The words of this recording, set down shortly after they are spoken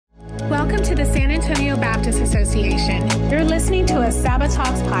Welcome to the San Antonio Baptist Association. You're listening to a Sabbath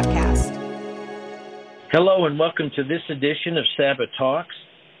Talks podcast. Hello and welcome to this edition of Sabbath Talks.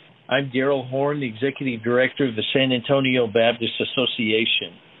 I'm Daryl Horn, the Executive Director of the San Antonio Baptist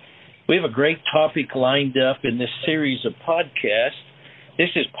Association. We have a great topic lined up in this series of podcasts.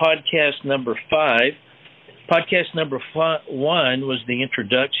 This is podcast number 5. Podcast number 1 was the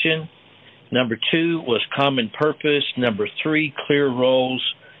introduction. Number 2 was common purpose. Number 3, clear roles.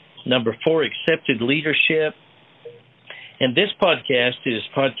 Number 4, accepted leadership. And this podcast is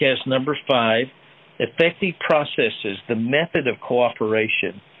podcast number 5, effective processes, the method of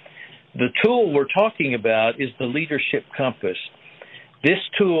cooperation. The tool we're talking about is the leadership compass. This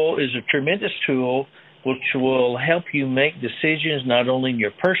tool is a tremendous tool which will help you make decisions not only in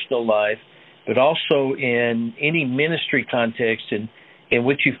your personal life, but also in any ministry context in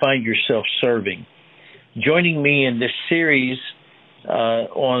which you find yourself serving. Joining me in this series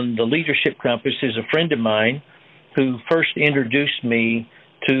on the leadership compass is a friend of mine who first introduced me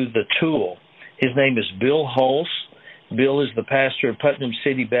to the tool. His name is Bill Hulse. Bill is the pastor of Putnam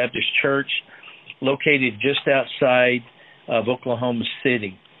City Baptist Church, located just outside of Oklahoma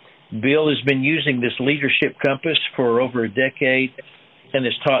City. Bill has been using this leadership compass for over a decade and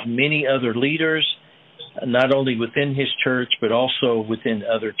has taught many other leaders, not only within his church, but also within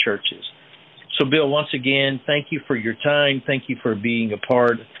other churches. So, Bill, once again, thank you for your time. Thank you for being a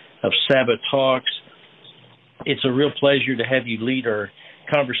part of Sabbath Talks. It's a real pleasure to have you lead our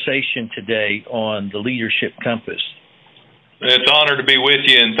conversation today on the leadership compass. It's an honor to be with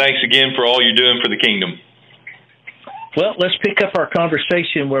you, and thanks again for all you're doing for the kingdom. Well, let's pick up our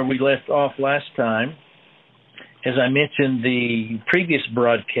conversation where we left off last time. As I mentioned the previous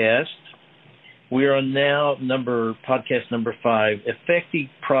broadcast, we are on now podcast number 5, effective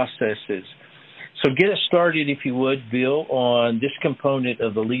processes. So get us started, if you would, Bill, on this component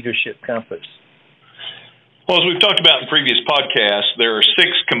of the leadership compass. Well, as we've talked about in previous podcasts, there are 6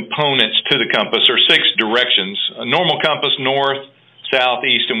 components to the compass, or 6 directions. A normal compass, north, south,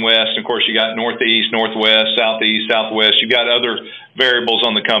 east, and west. Of course, you got northeast, northwest, southeast, southwest. You've got other variables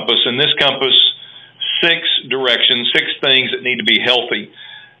on the compass. In this compass, 6 directions, 6 things that need to be healthy.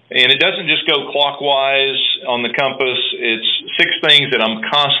 And it doesn't just go clockwise on the compass. It's 6 things that I'm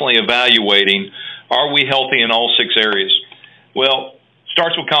constantly evaluating. Are we healthy in all 6 areas? Well, it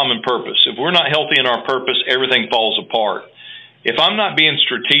starts with common purpose. If we're not healthy in our purpose, everything falls apart. If I'm not being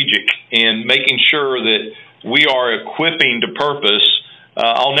strategic and making sure that we are equipping to purpose,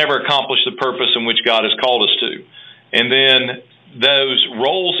 I'll never accomplish the purpose in which God has called us to. And then those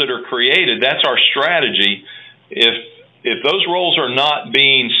roles that are created, that's our strategy. If those roles are not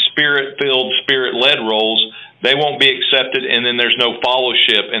being spirit-filled, spirit-led roles, they won't be accepted, and then there's no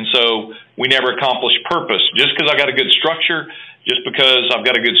fellowship. And so we never accomplish purpose. Just because I got a good structure, just because I've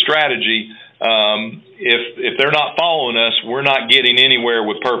got a good strategy, if they're not following us, we're not getting anywhere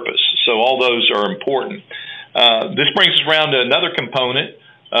with purpose. So all those are important. This brings us around to another component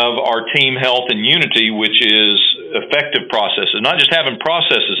of our team health and unity, which is effective processes. Not just having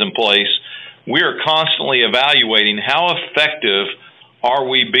processes in place, we are constantly evaluating how effective are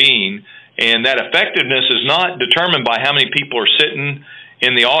we being, and that effectiveness is not determined by how many people are sitting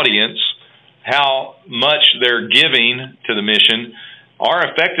in the audience, how much they're giving to the mission. Our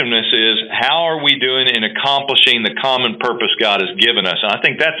effectiveness is how are we doing in accomplishing the common purpose God has given us. And I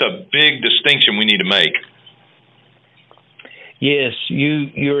think that's a big distinction we need to make. Yes,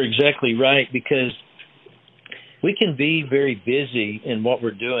 you're exactly right, because we can be very busy in what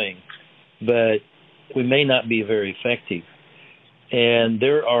we're doing, but we may not be very effective. And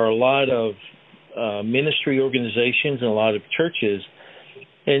there are a lot of ministry organizations and a lot of churches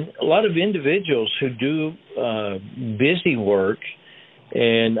and a lot of individuals who do busy work.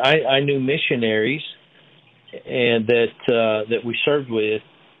 And I knew missionaries and that we served with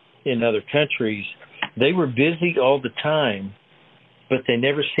in other countries. They were busy all the time, but they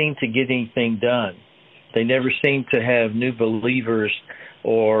never seemed to get anything done. They never seemed to have new believers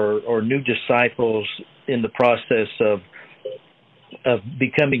or new disciples in the process of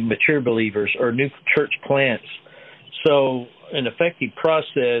becoming mature believers or new church plants. So an effective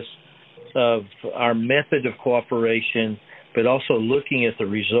process of our method of cooperation, but also looking at the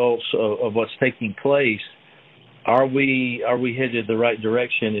results of what's taking place, are we headed the right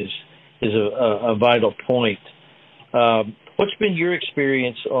direction is a vital point. What's been your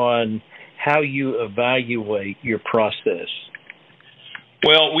experience on how you evaluate your process?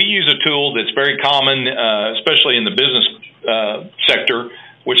 Well, we use a tool that's very common, especially in the business sector,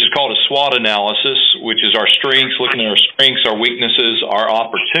 which is called a SWOT analysis, which is our strengths, looking at our strengths, our weaknesses, our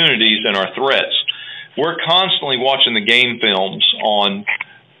opportunities, and our threats. We're constantly watching the game films on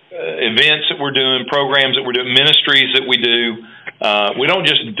events that we're doing, programs that we're doing, ministries that we do. We don't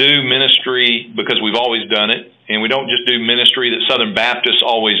just do ministry because we've always done it, and we don't just do ministry that Southern Baptists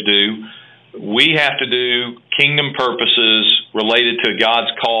always do. We have to do kingdom purposes related to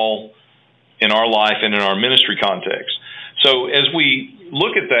God's call in our life and in our ministry context. So as we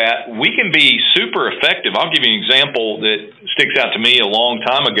look at that, we can be super effective. I'll give you an example that sticks out to me a long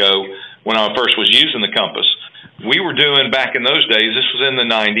time ago when I first was using the compass. We were doing, back in those days, this was in the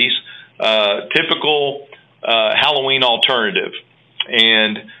 90s, typical Halloween alternative.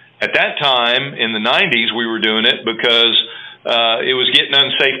 And at that time, in the 90s, we were doing it because it was getting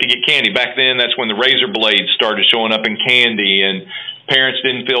unsafe to get candy. Back then, that's when the razor blades started showing up in candy, and parents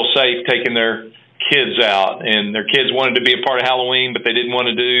didn't feel safe taking their kids out, and their kids wanted to be a part of Halloween, but they didn't want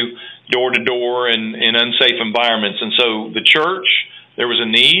to do door-to-door and in unsafe environments. And so the church, there was a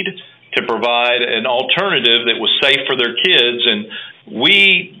need to provide an alternative that was safe for their kids, and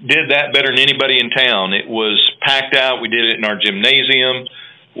we did that better than anybody in town. It was packed out. We did it in our gymnasium.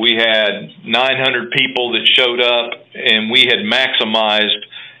 We had 900 people that showed up, and we had maximized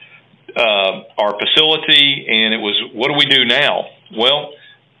our facility, and it was, what do we do now? Well,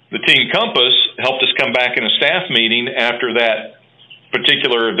 the Team Compass helped us come back in a staff meeting after that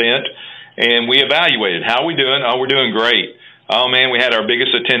particular event, and we evaluated. How are we doing? Oh, we're doing great. Oh, man, we had our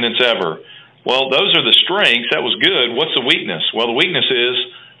biggest attendance ever. Well, those are the strengths. That was good. What's the weakness? Well, the weakness is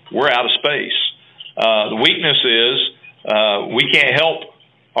we're out of space. The weakness is we can't help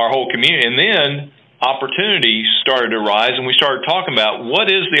our whole community. And then opportunities started to rise, and we started talking about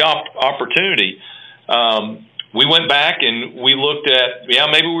what is the opportunity. We went back and we looked at,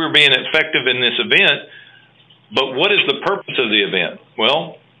 maybe we were being effective in this event, but what is the purpose of the event?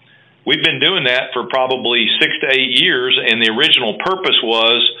 Well, we've been doing that for probably 6 to 8 years, and the original purpose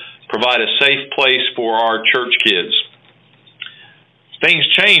was provide a safe place for our church kids. Things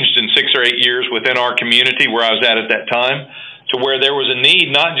changed in 6 or 8 years within our community where I was at that time, to where there was a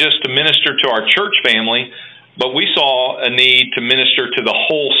need not just to minister to our church family, but we saw a need to minister to the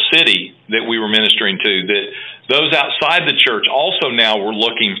whole city that we were ministering to, that those outside the church also now were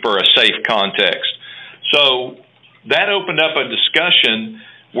looking for a safe context. So that opened up a discussion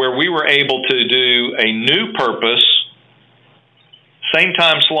where we were able to do a new purpose, same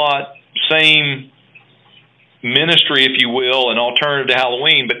time slot, same ministry, if you will, an alternative to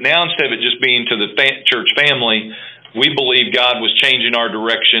Halloween, but now instead of it just being to the church family, we believe God was changing our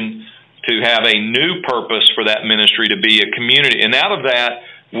direction to have a new purpose for that ministry to be a community. And out of that,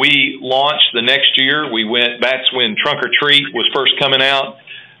 we launched the next year. We went, that's when Trunk or Treat was first coming out.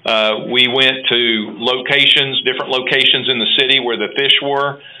 We went to locations, different locations in the city where the fish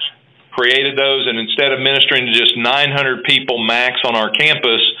were, created those, and instead of ministering to just 900 people max on our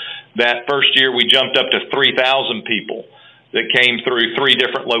campus, that first year we jumped up to 3,000 people that came through 3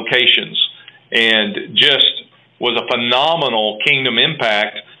 different locations, and just was a phenomenal kingdom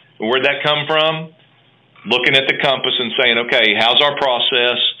impact. Where'd that come from? Looking at the compass and saying, okay, how's our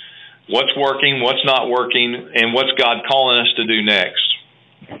process? What's working? What's not working? And what's God calling us to do next?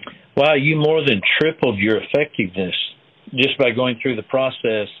 Wow, you more than tripled your effectiveness just by going through the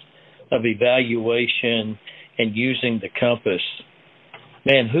process of evaluation and using the compass.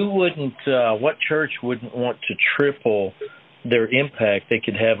 Man, who wouldn't, what church wouldn't want to triple their impact they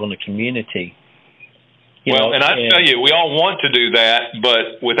could have on the community? I tell you, we all want to do that,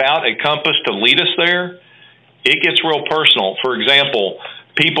 but without a compass to lead us there, it gets real personal. For example,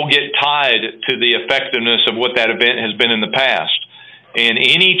 people get tied to the effectiveness of what that event has been in the past. And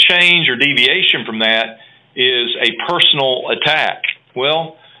any change or deviation from that is a personal attack.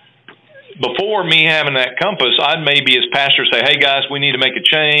 Well, before me having that compass, I'd maybe as pastor say, hey guys, we need to make a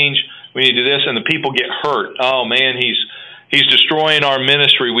change. We need to do this. And the people get hurt. Oh man, he's destroying our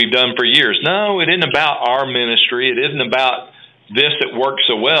ministry we've done for years. No, it isn't about our ministry. It isn't about this that works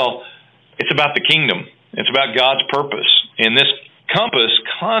so well. It's about the kingdom. It's about God's purpose. And this compass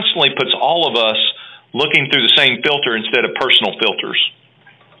constantly puts all of us looking through the same filter instead of personal filters.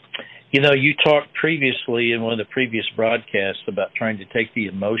 You know, you talked previously in one of the previous broadcasts about trying to take the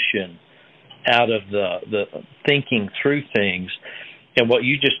emotion out of the thinking through things. And what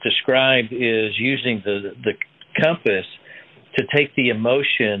you just described is using the compass to take the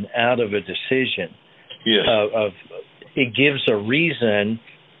emotion out of a decision. Yes. It gives a reason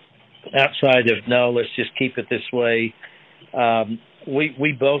outside of, no, let's just keep it this way.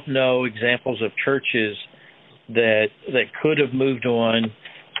 We both know examples of churches that could have moved on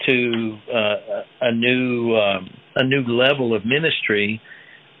to a new level of ministry,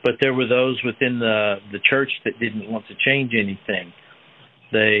 but there were those within the church that didn't want to change anything.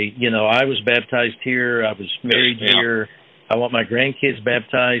 I was baptized here. I was married here. I want my grandkids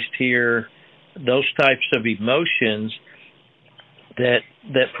baptized here. Those types of emotions that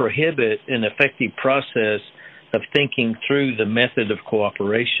prohibit an effective process of thinking through the method of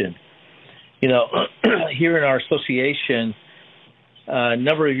cooperation. Here in our association, a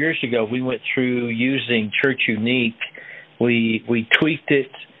number of years ago, we went through using Church Unique. We tweaked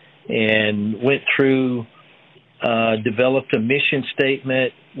it and went through, developed a mission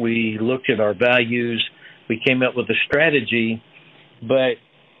statement. We looked at our values. We came up with a strategy, but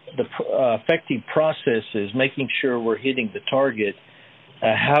the effective process is making sure we're hitting the target.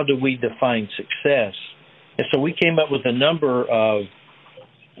 How do we define success? And so we came up with a number of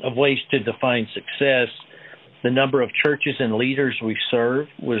ways to define success. The number of churches and leaders we serve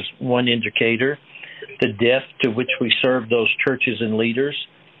was one indicator, the depth to which we serve those churches and leaders,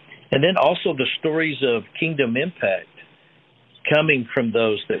 and then also the stories of kingdom impact coming from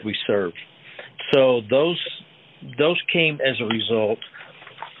those that we serve. So those came as a result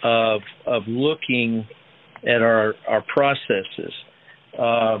of looking at our processes.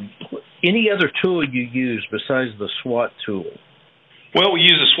 Any other tool you use besides the SWOT tool? Well, we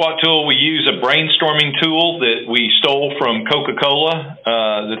use a SWOT tool. We use a brainstorming tool that we stole from Coca-Cola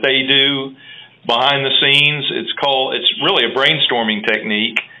that they do behind the scenes. It's really a brainstorming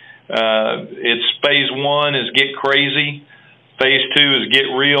technique. It's phase 1 is get crazy, phase 2 is get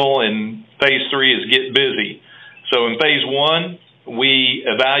real, and phase 3 is get busy. So in phase 1, we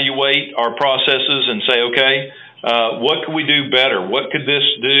evaluate our processes and say, okay, what could we do better? What could this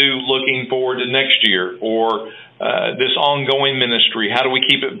do looking forward to next year? Or this ongoing ministry, how do we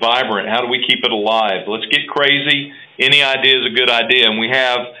keep it vibrant? How do we keep it alive? Let's get crazy. Any idea is a good idea. And we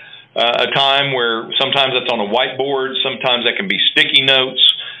have a time where sometimes that's on a whiteboard. Sometimes that can be sticky notes.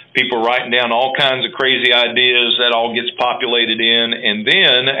 People writing down all kinds of crazy ideas. That all gets populated in. And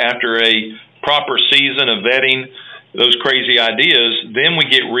then after a proper season of vetting those crazy ideas, then we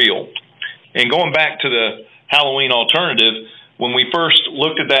get real. And going back to the Halloween alternative, when we first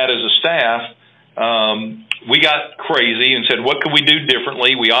looked at that as a staff, we got crazy and said, what could we do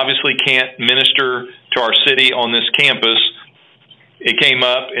differently? We obviously can't minister to our city on this campus. It came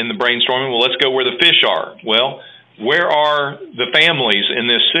up in the brainstorming, well, let's go where the fish are. Well, where are the families in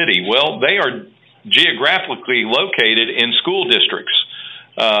this city? Well, they are geographically located in school districts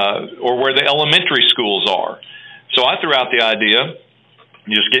or where the elementary schools are. So I threw out the idea,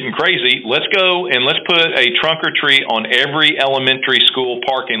 just getting crazy, let's go and let's put a trunk or treat on every elementary school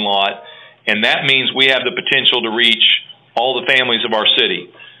parking lot. And that means we have the potential to reach all the families of our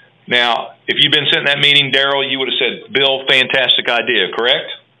city. Now, if you've been sitting in that meeting, Daryl, you would have said, Bill, fantastic idea, correct?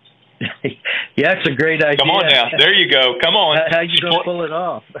 Yeah, it's a great idea. Come on now. There you go. Come on. How are you going to pull it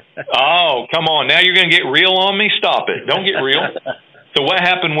off? Oh, come on. Now you're going to get real on me? Stop it. Don't get real. So what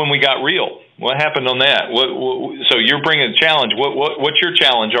happened when we got real? What happened on that? So you're bringing a challenge. What's your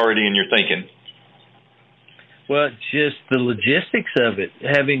challenge already in your thinking? Well, just the logistics of it,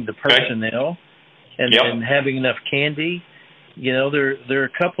 having the personnel and then having enough candy. There are a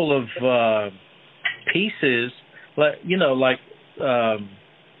couple of pieces,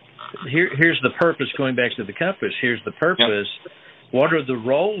 here's the purpose, going back to the compass. Here's the purpose. Yep. What are the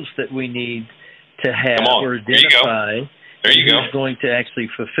roles that we need to have or identify? There you go. Who's going to actually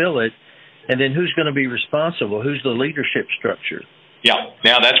fulfill it? And then who's going to be responsible? Who's the leadership structure? Yeah.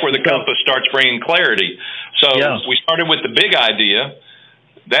 Now that's where the compass starts bringing clarity. So we started with the big idea.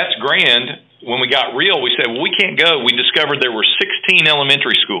 That's grand. When we got real, we said, well, we can't go. We discovered there were 16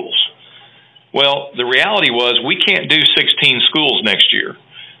 elementary schools. Well, the reality was we can't do 16 schools next year.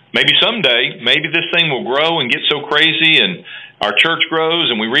 Maybe someday, maybe this thing will grow and get so crazy and our church grows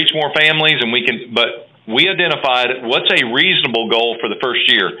and we reach more families and but we identified what's a reasonable goal for the first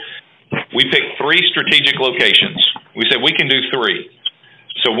year. We picked 3 strategic locations. We said we can do 3.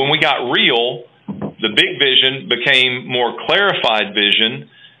 So when we got real, the big vision became more clarified vision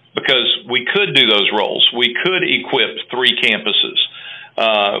because we could do those roles. We could equip 3 campuses.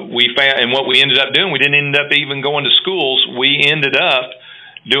 We found, and what we ended up doing, we didn't end up even going to schools. We ended up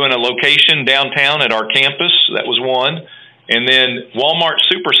doing a location downtown at our campus. That was one. And then Walmart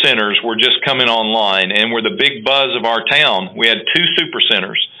Supercenters were just coming online and were the big buzz of our town. We had 2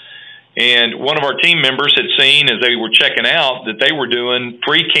 Supercenters. And one of our team members had seen as they were checking out that they were doing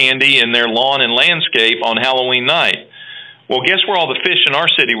free candy in their lawn and landscape on Halloween night. Well, guess where all the fish in our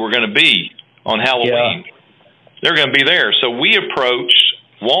city were going to be on Halloween? Yeah. They're going to be there. So we approached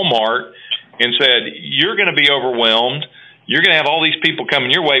Walmart and said, you're going to be overwhelmed. You're going to have all these people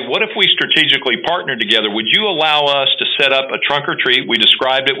coming your way. What if we strategically partnered together? Would you allow us to set up a trunk or treat? We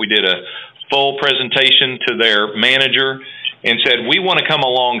described it. We did a full presentation to their manager and said, we want to come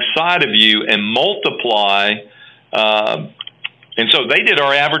alongside of you and multiply And so they did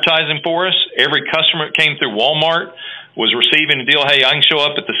our advertising for us. Every customer that came through Walmart was receiving a deal. Hey, I can show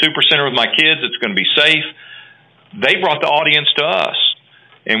up at the Supercenter with my kids. It's going to be safe. They brought the audience to us,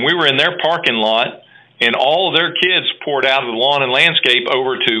 and we were in their parking lot, and all of their kids poured out of the lawn and landscape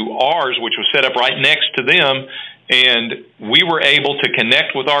over to ours, which was set up right next to them. And we were able to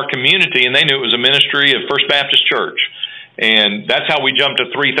connect with our community, and they knew it was a ministry of First Baptist Church. And that's how we jumped to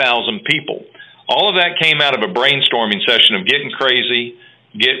 3,000 people. All of that came out of a brainstorming session of getting crazy,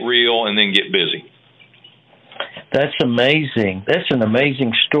 get real, and then get busy. That's amazing. That's an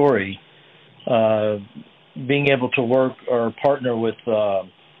amazing story. Being able to work or partner with a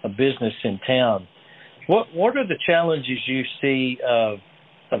business in town. What are the challenges you see of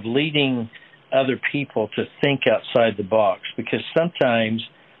leading other people to think outside the box? Because sometimes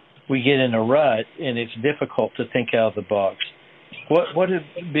we get in a rut and it's difficult to think out of the box. What have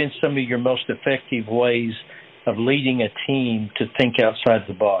been some of your most effective ways of leading a team to think outside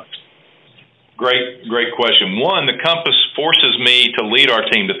the box? Great question. One, the Compass forces me to lead our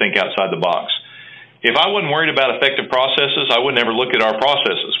team to think outside the box. If I wasn't worried about effective processes, I would never look at our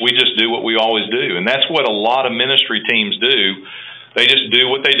processes. We just do what we always do. And that's what a lot of ministry teams do. They just do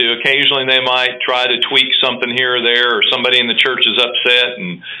what they do. Occasionally they might try to tweak something here or there, or somebody in the church is upset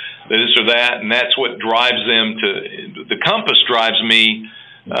and this or that, and that's what drives them to – the Compass drives me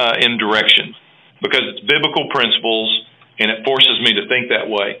in direction because it's biblical principles, and it forces me to think that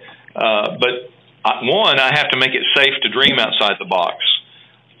way. But one, I have to make it safe to dream outside the box.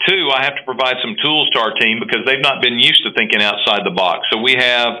 Two, I have to provide some tools to our team because they've not been used to thinking outside the box. So we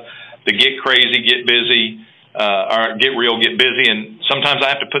have the get crazy, get busy, or get real, get busy, and sometimes I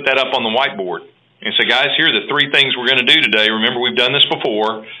have to put that up on the whiteboard and say, guys, here are the 3 things we're going to do today. Remember, we've done this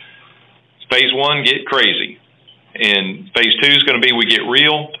before. Phase 1, get crazy. And phase 2 is going to be we get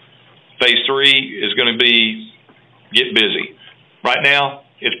real. Phase 3 is going to be get busy. Right now,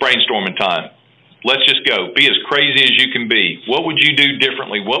 it's brainstorming time. Let's just go. Be as crazy as you can be. What would you do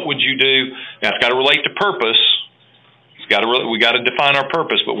differently? What would you do? Now, it's got to relate to purpose. We got to define our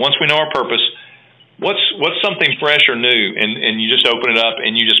purpose. But once we know our purpose, what's something fresh or new? And you just open it up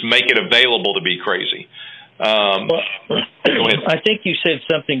and you just make it available to be crazy. Go ahead. I think you said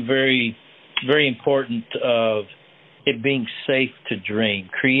something very, very important of it being safe to dream,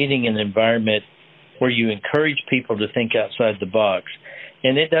 creating an environment where you encourage people to think outside the box.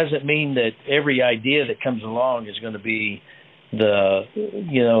 And it doesn't mean that every idea that comes along is going to be the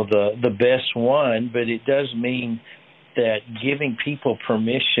best one, but it does mean that giving people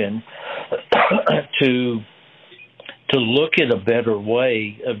permission to look at a better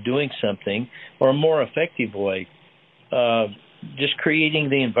way of doing something or a more effective way. Just creating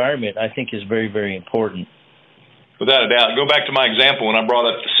the environment, I think, is very, very important. Without a doubt. Go back to my example when I brought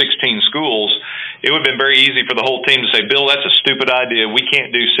up the 16 schools. It would have been very easy for the whole team to say, Bill, that's a stupid idea. We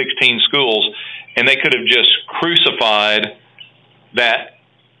can't do 16 schools. And they could have just crucified that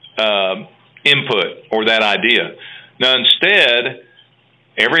input or that idea. Now, instead,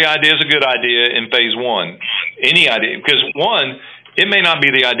 every idea is a good idea in phase 1. Any idea. Because, one, it may not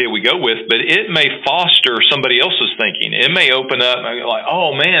be the idea we go with, but it may foster somebody else's thinking. It may open up like,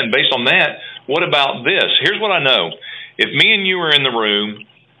 oh, man, based on that, what about this? Here's what I know. If me and you are in the room,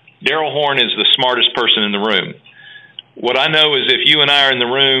 Daryl Horn is the smartest person in the room. What I know is if you and I are in the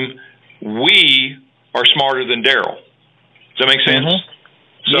room, we are smarter than Daryl. Does that make sense?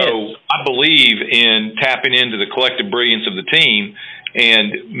 Mm-hmm. So yes. I believe in tapping into the collective brilliance of the team,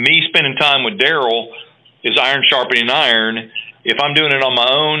 and me spending time with Daryl is iron sharpening iron. If I'm doing it on my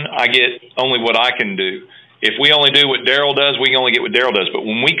own, I get only what I can do. If we only do what Daryl does, we can only get what Daryl does. But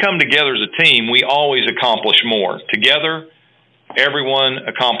when we come together as a team, we always accomplish more. Together, everyone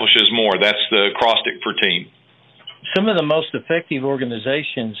accomplishes more. That's the acrostic for team. Some of the most effective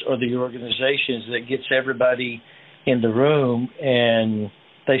organizations are the organizations that gets everybody in the room, and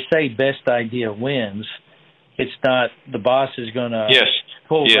they say best idea wins. It's not the boss is going to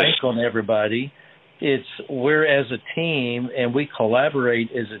pull rank on everybody. It's we're as a team, and we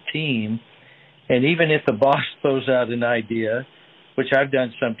collaborate as a team. And even if the boss throws out an idea, which I've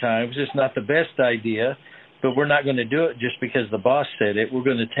done sometimes, it's not the best idea, but we're not going to do it just because the boss said it. We're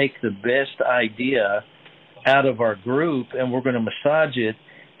going to take the best idea out of our group, and we're going to massage it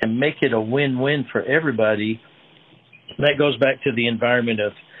and make it a win-win for everybody. That goes back to the environment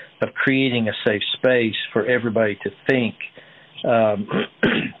of creating a safe space for everybody to think.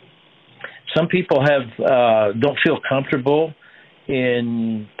 Some people don't feel comfortable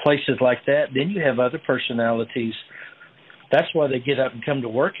in places like that. Then you have other personalities. That's why they get up and come to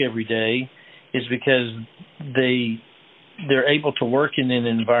work every day, is because they're able to work in an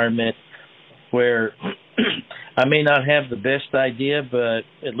environment where I may not have the best idea, but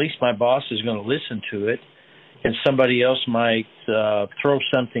at least my boss is going to listen to it, and somebody else might throw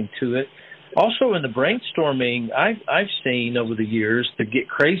something to it. Also, in the brainstorming, I've seen over the years the get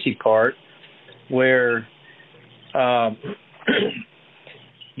crazy part where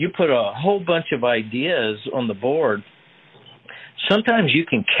you put a whole bunch of ideas on the board. Sometimes you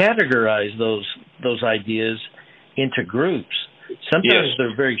can categorize those ideas into groups. Sometimes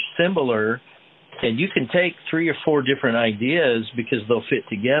they're very similar, and you can take 3 or 4 different ideas because they'll fit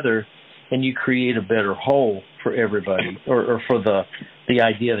together, and you create a better whole for everybody, or for the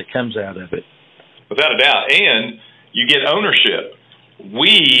idea that comes out of it. Without a doubt. And you get ownership.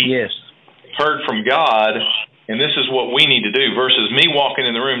 We heard from God, and this is what we need to do, versus me walking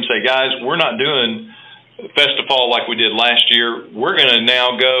in the room and say, guys, we're not doing Festifall like we did last year. We're going to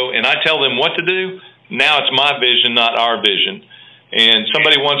now go, and I tell them what to do. Now it's my vision, not our vision. And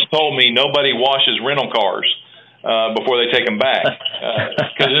somebody once told me nobody washes rental cars before they take them back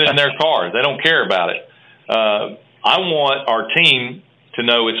because it's in their car. They don't care about it. I want our team to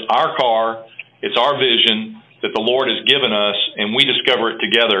know it's our car, it's our vision that the Lord has given us, and we discover it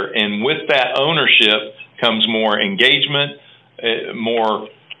together. And with that ownership comes more engagement, more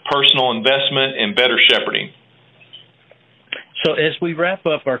personal investment, and better shepherding. So as we wrap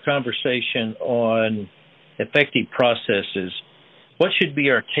up our conversation on effective processes, what should be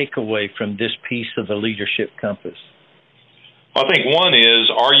our takeaway from this piece of the Leadership Compass? I think one is,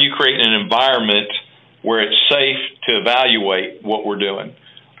 are you creating an environment where it's safe to evaluate what we're doing?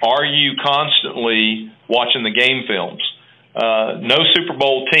 Are you constantly watching the game films? No Super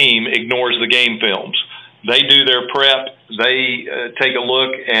Bowl team ignores the game films. They do their prep. They take a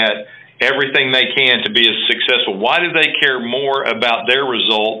look at everything they can to be as successful. Why do they care more about their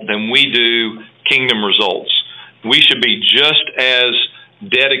result than we do kingdom results? We should be just as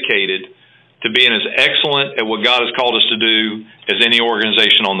dedicated to being as excellent at what God has called us to do as any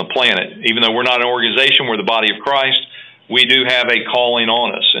organization on the planet. Even though we're not an organization, we're the body of Christ, we do have a calling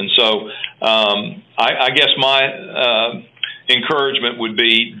on us. And so I guess my encouragement would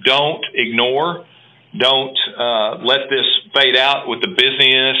be, don't ignore, don't let this fade out with the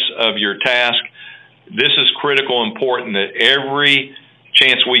busyness of your task. This is critical, important that every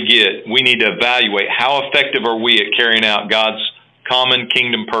chance we get, we need to evaluate how effective are we at carrying out God's common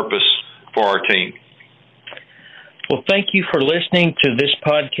kingdom purpose for our team. Well, thank you for listening to this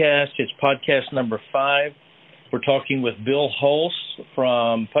podcast. It's podcast number 5. We're talking with Bill Hulse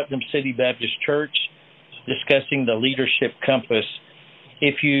from Putnam City Baptist Church, discussing the Leadership Compass.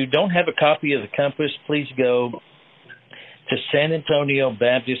 If you don't have a copy of the Compass, please go to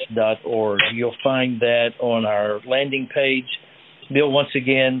sanantoniobaptist.org. You'll find that on our landing page. Bill, once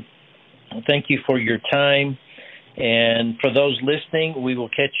again, thank you for your time. And for those listening, we will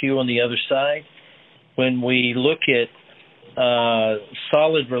catch you on the other side. When we look at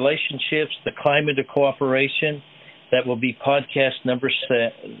solid relationships, the climate of cooperation, that will be podcast number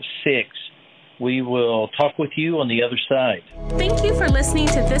 6. We will talk with you on the other side. Thank you for listening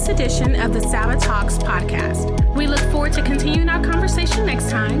to this edition of the Sabbath Talks podcast. We look forward to continuing our conversation next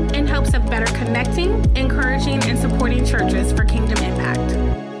time in hopes of better connecting, encouraging, and supporting churches for kingdom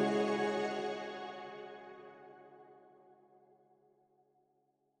impact.